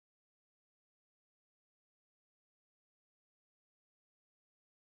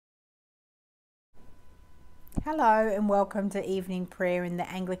Hello and welcome to evening prayer in the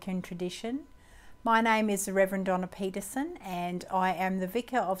Anglican tradition. My name is the Rev'd Donna Petersen and I am the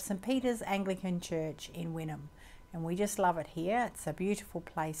Vicar of St Peter's Anglican Church in Wynnum, and we just love it here. It's a beautiful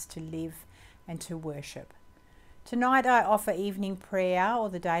place to live and to worship. Tonight I offer evening prayer or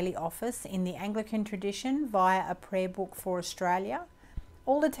the daily office in the Anglican tradition via a prayer book for Australia.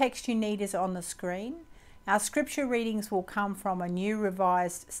 All the text you need is on the screen. Our scripture readings will come from a new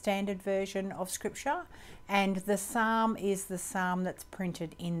revised standard version of scripture, and the psalm is the psalm that's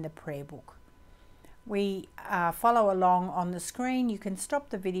printed in the prayer book. We follow along on the screen. You can stop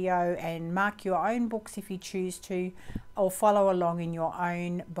the video and mark your own books if you choose to, or follow along in your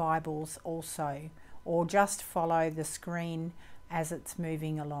own Bibles also, or just follow the screen as it's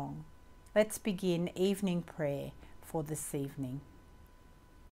moving along. Let's begin evening prayer for this evening.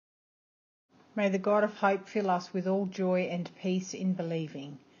 May the God of hope fill us with all joy and peace in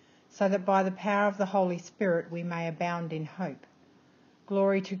believing, so that by the power of the Holy Spirit we may abound in hope.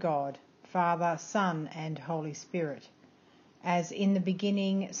 Glory to God, Father, Son, and Holy Spirit, as in the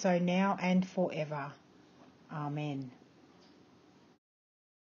beginning, so now and forever. Amen.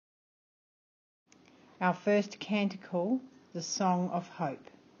 Our first canticle, the Song of Hope.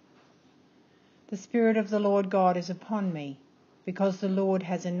 The Spirit of the Lord God is upon me, because the Lord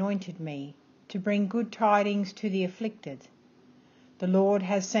has anointed me to bring good tidings to the afflicted. The Lord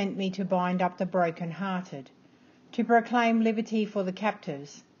has sent me to bind up the broken-hearted, to proclaim liberty for the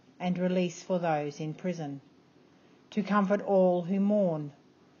captives and release for those in prison, to comfort all who mourn,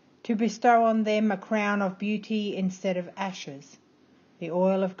 to bestow on them a crown of beauty instead of ashes, the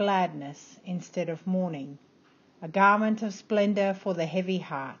oil of gladness instead of mourning, a garment of splendour for the heavy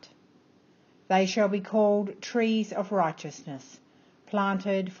heart. They shall be called trees of righteousness,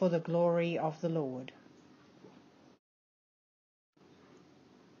 planted for the glory of the Lord.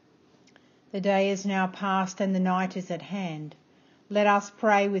 The day is now past and the night is at hand. Let us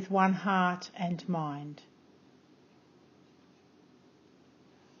pray with one heart and mind.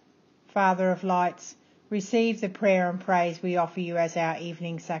 Father of lights, receive the prayer and praise we offer you as our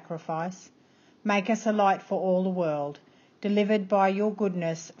evening sacrifice. Make us a light for all the world, delivered by your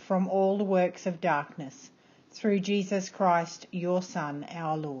goodness from all the works of darkness, through Jesus Christ, your Son,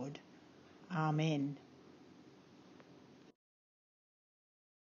 our Lord. Amen.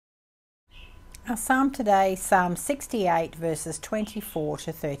 Our psalm today, Psalm 68, verses 24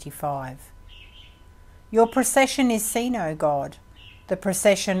 to 35. Your procession is seen, O God, the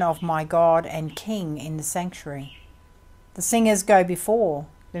procession of my God and King in the sanctuary. The singers go before,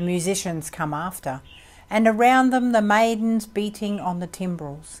 the musicians come after, and around them the maidens beating on the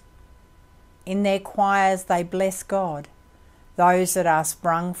timbrels. In their choirs they bless God. Those that are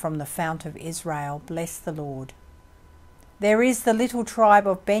sprung from the fount of Israel bless the Lord. There is the little tribe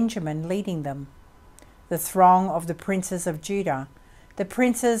of Benjamin leading them, the throng of the princes of Judah, the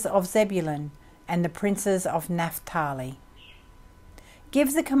princes of Zebulun, and the princes of Naphtali.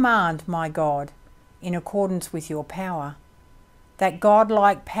 Give the command, my God, in accordance with your power, that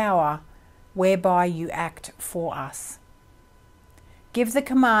God-like power whereby you act for us. Give the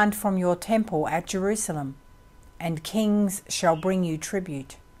command from your temple at Jerusalem, and kings shall bring you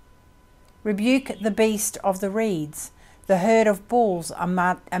tribute. Rebuke the beast of the reeds, the herd of bulls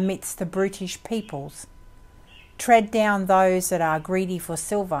amidst the brutish peoples. Tread down those that are greedy for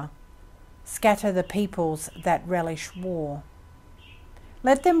silver. Scatter the peoples that relish war.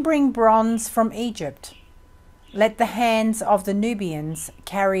 Let them bring bronze from Egypt. Let the hands of the Nubians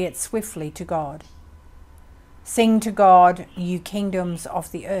carry it swiftly to God. Sing to God, you kingdoms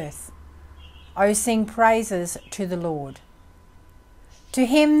of the earth. O sing praises to the Lord. To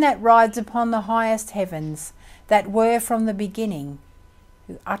him that rides upon the highest heavens, that were from the beginning,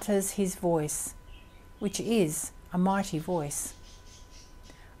 who utters his voice, which is a mighty voice.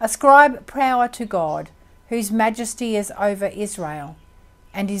 Ascribe power to God, whose majesty is over Israel,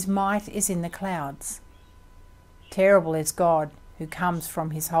 and his might is in the clouds. Terrible is God who comes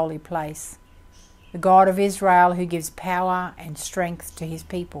from his holy place, the God of Israel who gives power and strength to his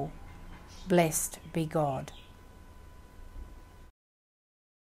people. Blessed be God.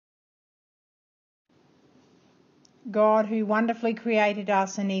 God, who wonderfully created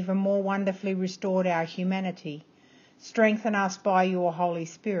us and even more wonderfully restored our humanity, strengthen us by your Holy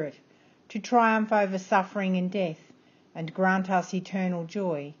Spirit to triumph over suffering and death, and grant us eternal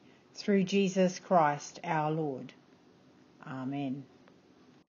joy through Jesus Christ our Lord. Amen.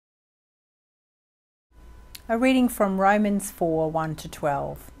 A reading from Romans 4,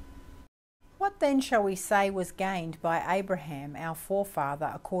 1-12. What then shall we say was gained by Abraham, our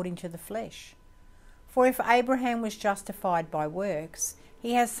forefather, according to the flesh? For if Abraham was justified by works,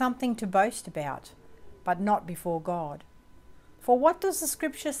 he has something to boast about, but not before God. For what does the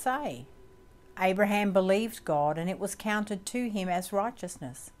Scripture say? Abraham believed God, and it was counted to him as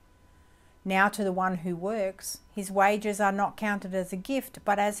righteousness. Now to the one who works, his wages are not counted as a gift,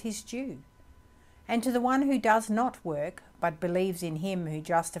 but as his due. And to the one who does not work, but believes in him who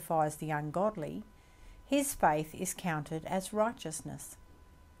justifies the ungodly, his faith is counted as righteousness.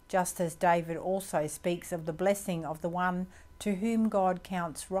 Just as David also speaks of the blessing of the one to whom God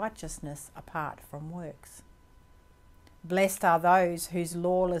counts righteousness apart from works. Blessed are those whose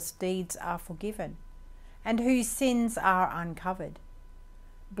lawless deeds are forgiven, and whose sins are uncovered.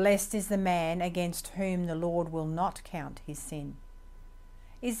 Blessed is the man against whom the Lord will not count his sin.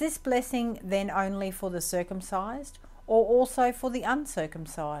 Is this blessing then only for the circumcised, or also for the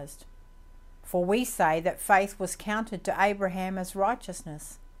uncircumcised? For we say that faith was counted to Abraham as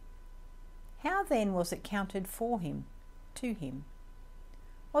righteousness. How then was it counted for him, to him?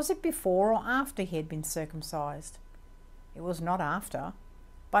 Was it before or after he had been circumcised? It was not after,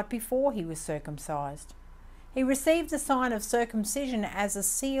 but before he was circumcised. He received the sign of circumcision as a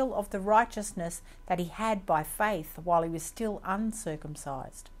seal of the righteousness that he had by faith while he was still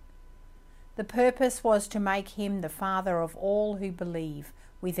uncircumcised. The purpose was to make him the father of all who believe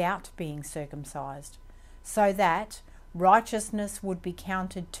without being circumcised, so that righteousness would be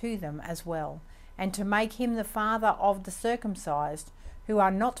counted to them as well, and to make him the father of the circumcised, who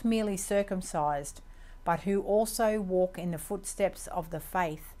are not merely circumcised, but who also walk in the footsteps of the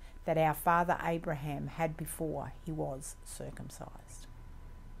faith that our father Abraham had before he was circumcised.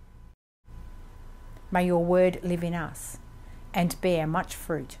 May your word live in us and bear much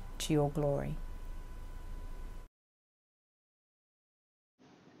fruit to your glory.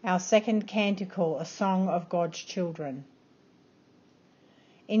 Our second canticle, a song of God's children.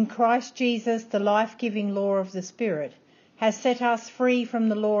 In Christ Jesus, the life-giving law of the Spirit has set us free from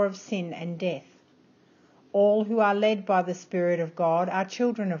the law of sin and death. All who are led by the Spirit of God are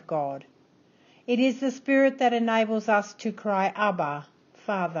children of God. It is the Spirit that enables us to cry, Abba,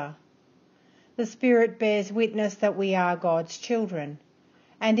 Father. The Spirit bears witness that we are God's children,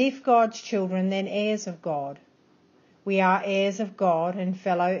 and if God's children, then heirs of God. We are heirs of God and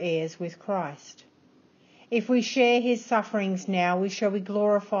fellow heirs with Christ. If we share his sufferings now, we shall be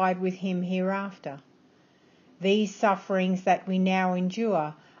glorified with him hereafter. These sufferings that we now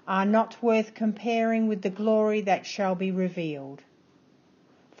endure are not worth comparing with the glory that shall be revealed.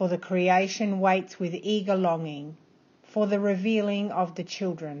 For the creation waits with eager longing for the revealing of the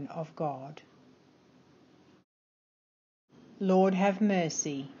children of God. Lord, have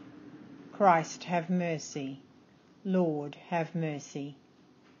mercy. Christ, have mercy. Lord, have mercy.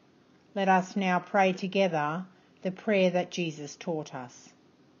 Let us now pray together the prayer that Jesus taught us.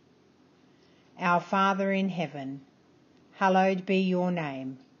 Our Father in heaven, hallowed be your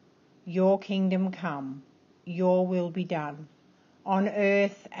name. Your kingdom come, your will be done, on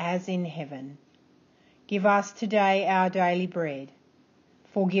earth as in heaven. Give us today our daily bread.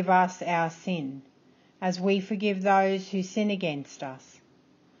 Forgive us our sin, as we forgive those who sin against us.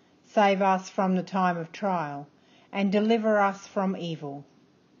 Save us from the time of trial, and deliver us from evil.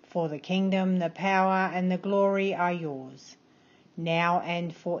 For the kingdom, the power, and the glory are yours, now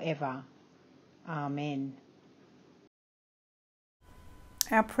and forever. Amen.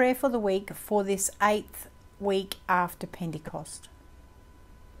 Our prayer for the week for this 8th week after Pentecost.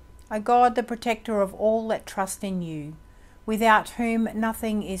 O God, the protector of all that trust in you, without whom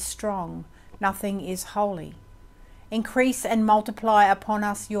nothing is strong, nothing is holy, increase and multiply upon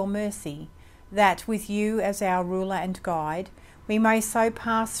us your mercy, that with you as our ruler and guide, we may so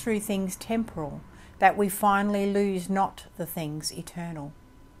pass through things temporal, that we finally lose not the things eternal.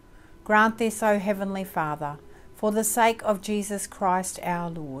 Grant this, O Heavenly Father, for the sake of Jesus Christ our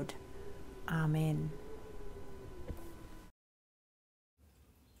Lord. Amen.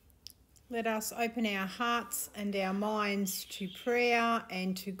 Let us open our hearts and our minds to prayer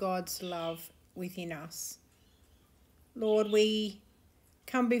and to God's love within us. Lord, we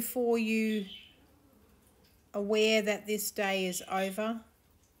come before you aware that this day is over,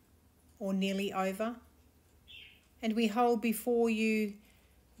 or nearly over, and we hold before you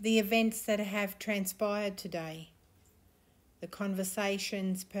the events that have transpired today, the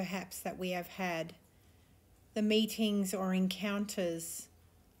conversations perhaps that we have had, the meetings or encounters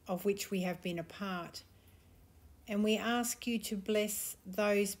of which we have been a part. And we ask you to bless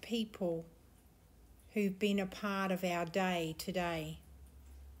those people who've been a part of our day today.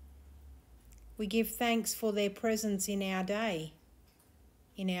 We give thanks for their presence in our day,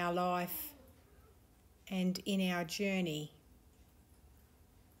 in our life, and in our journey.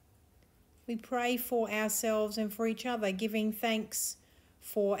 We pray for ourselves and for each other, giving thanks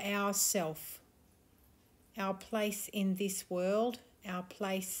for ourself, our place in this world, our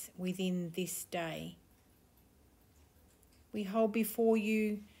place within this day. We hold before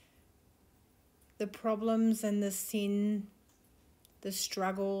you the problems and the sin, the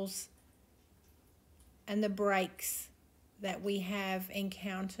struggles and the breaks that we have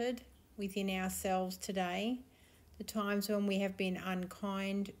encountered within ourselves today, the times when we have been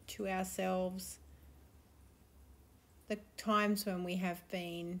unkind to ourselves, the times when we have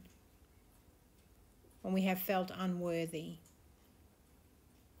felt unworthy.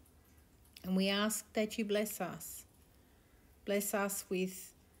 And we ask that you bless us. Bless us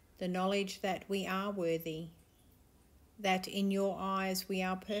with the knowledge that we are worthy, that in your eyes we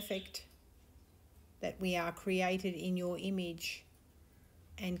are perfect, that we are created in your image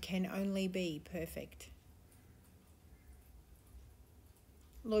and can only be perfect.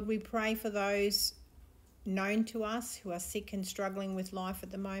 Lord, we pray for those known to us who are sick and struggling with life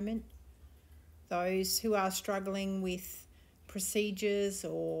at the moment, those who are struggling with procedures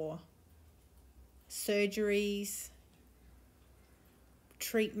or surgeries,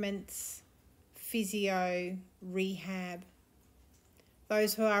 treatments, physio, rehab,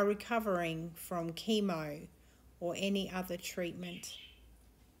 those who are recovering from chemo or any other treatment.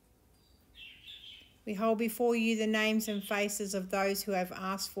 We hold before you the names and faces of those who have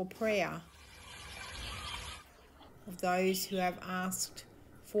asked for prayer, of those who have asked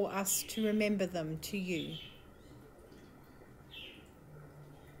for us to remember them to you.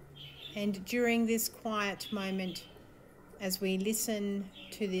 And during this quiet moment, as we listen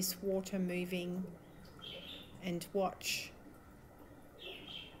to this water moving and watch,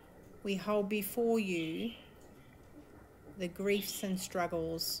 we hold before you the griefs and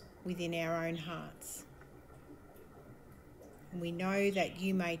struggles within our own hearts. And we know that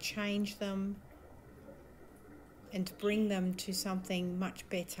you may change them and bring them to something much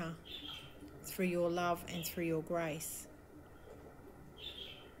better through your love and through your grace.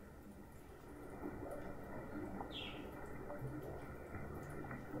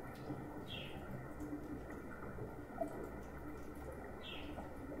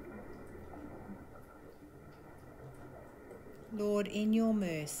 Lord, in your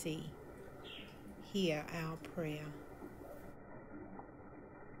mercy, hear our prayer.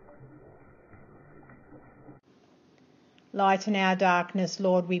 Lighten our darkness,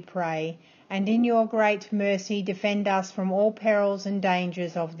 Lord, we pray, and in your great mercy defend us from all perils and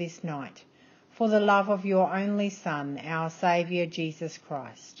dangers of this night, for the love of your only Son, our Saviour, Jesus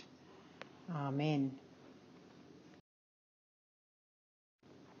Christ. Amen.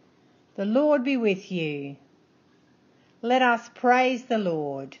 The Lord be with you. Let us praise the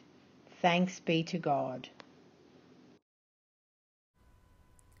Lord. Thanks be to God.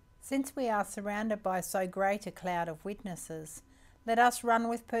 Since we are surrounded by so great a cloud of witnesses, let us run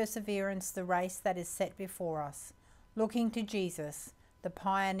with perseverance the race that is set before us, looking to Jesus, the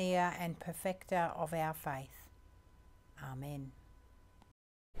pioneer and perfecter of our faith. Amen.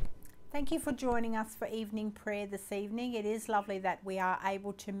 Thank you for joining us for evening prayer this evening. It is lovely that we are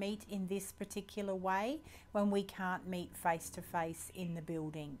able to meet in this particular way when we can't meet face to face in the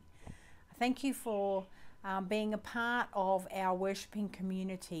building. Thank you for being a part of our worshipping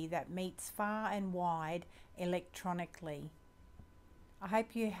community that meets far and wide electronically. I hope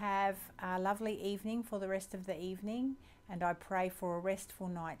you have a lovely evening for the rest of the evening, and I pray for a restful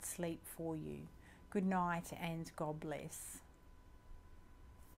night's sleep for you. Good night and God bless.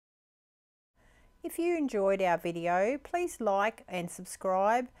 If you enjoyed our video, please like and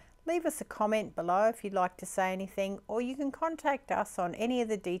subscribe. Leave us a comment below if you'd like to say anything, or you can contact us on any of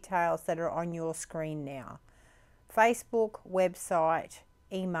the details that are on your screen now. Facebook, website,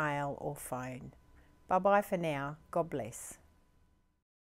 email or phone. Bye bye for now. God bless.